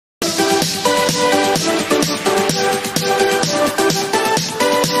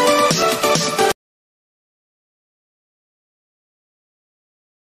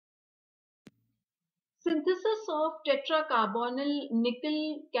Synthesis of tetracarbonyl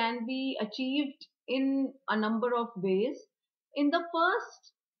nickel can be achieved in a number of ways. In the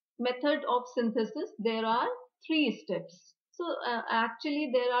first method of synthesis, there are three steps. So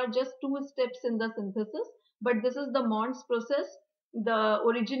actually there are just two steps in the synthesis, but this is the Mond's process, the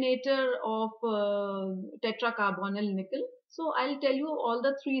originator of tetracarbonyl nickel. So I'll tell you all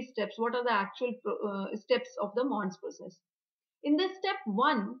the three steps. What are the actual steps of the Mond's process? In the step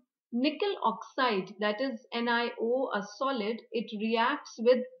 1, nickel oxide, that is NiO, a solid, it reacts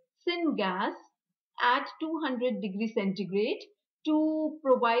with syngas at 200 degrees centigrade to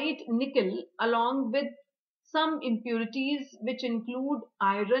provide nickel along with some impurities which include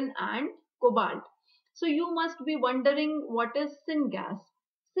iron and cobalt. So you must be wondering, what is syngas?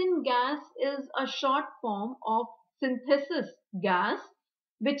 Syngas is a short form of synthesis gas,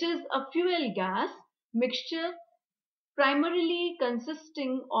 which is a fuel gas mixture primarily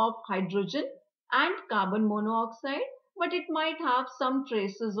consisting of hydrogen and carbon monoxide, but it might have some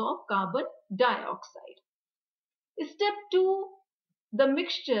traces of carbon dioxide. Step 2, the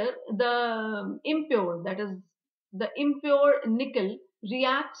mixture, the impure, that is the impure nickel,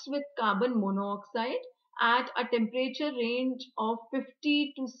 reacts with carbon monoxide at a temperature range of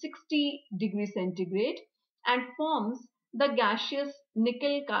 50 to 60 degrees centigrade and forms the gaseous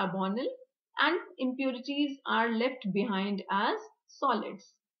nickel carbonyl, and impurities are left behind as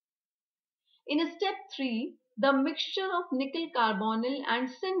solids. In step 3, the mixture of nickel carbonyl and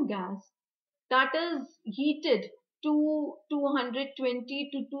syngas, that is heated to 220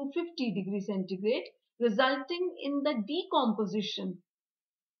 to 250 degrees centigrade, resulting in the decomposition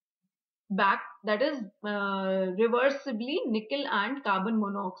back, that is reversibly nickel and carbon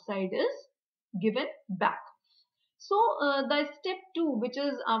monoxide is given back. So the step 2, which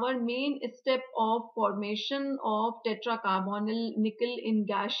is our main step of formation of tetracarbonyl nickel in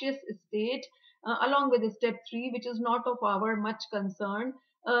gaseous state, along with step 3, which is not of our much concern,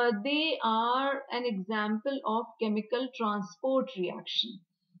 they are an example of chemical transport reaction.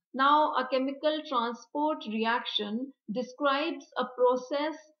 Now, a chemical transport reaction describes a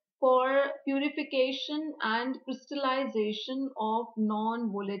process for purification and crystallization of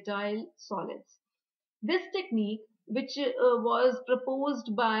non-volatile solids. This technique, which was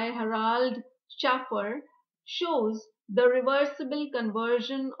proposed by Harald Schaffer, shows the reversible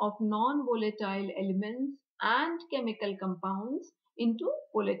conversion of non-volatile elements and chemical compounds into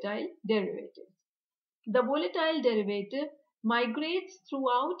volatile derivatives. The volatile derivative migrates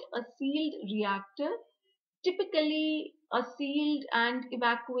throughout a sealed reactor, typically a sealed and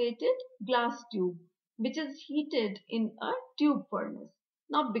evacuated glass tube, which is heated in a tube furnace.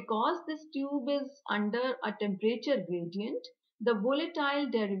 Now, because this tube is under a temperature gradient, the volatile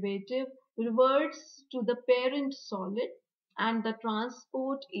derivative reverts to the parent solid and the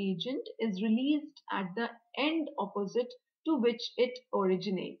transport agent is released at the end opposite to which it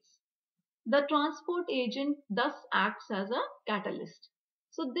originates. The transport agent thus acts as a catalyst.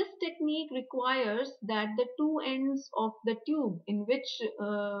 So this technique requires that the two ends of the tube in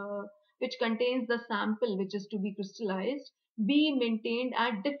which contains the sample which is to be crystallized be maintained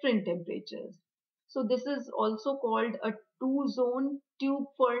at different temperatures. So this is also called a two-zone tube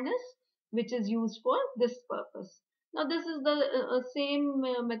furnace, which is used for this purpose. Now this is the same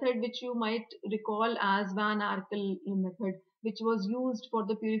method which you might recall as Van Arkel method, which was used for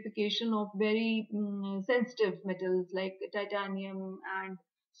the purification of very sensitive metals like titanium and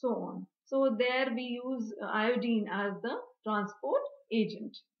so on. So there we use iodine as the transport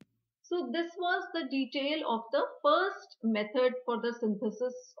agent. So this was the detail of the first method for the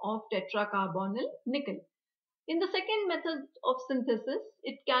synthesis of tetracarbonyl nickel. In the second method of synthesis,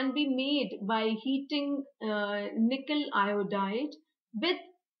 it can be made by heating nickel iodide with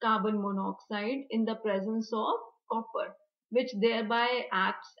carbon monoxide in the presence of copper, which thereby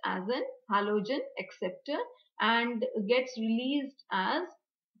acts as an halogen acceptor and gets released as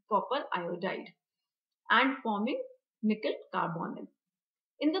copper iodide and forming nickel carbonyl.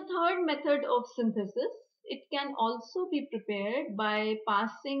 In the third method of synthesis, it can also be prepared by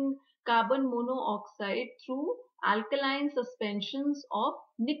passing carbon monoxide through alkaline suspensions of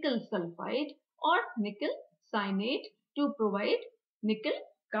nickel sulfide or nickel cyanate to provide nickel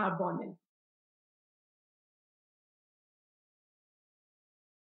carbonyl.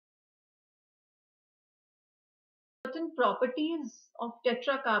 Certain properties of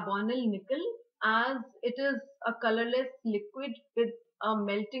tetracarbonyl nickel, as it is a colorless liquid with a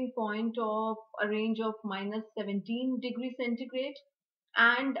melting point of a range of minus 17 degrees centigrade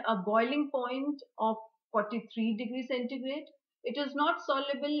and a boiling point of 43 degrees centigrade. It is not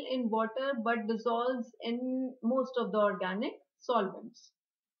soluble in water but dissolves in most of the organic solvents.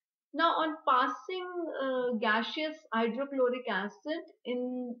 Now, on passing gaseous hydrochloric acid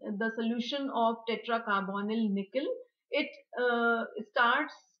in the solution of tetracarbonyl nickel, it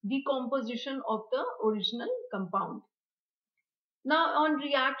starts decomposition of the original compound. Now, on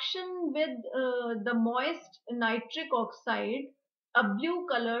reaction with the moist nitric oxide, a blue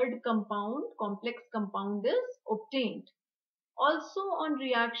colored compound, complex compound is obtained. Also, on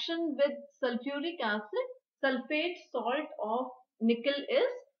reaction with sulfuric acid, sulfate salt of nickel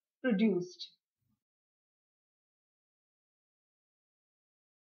is produced.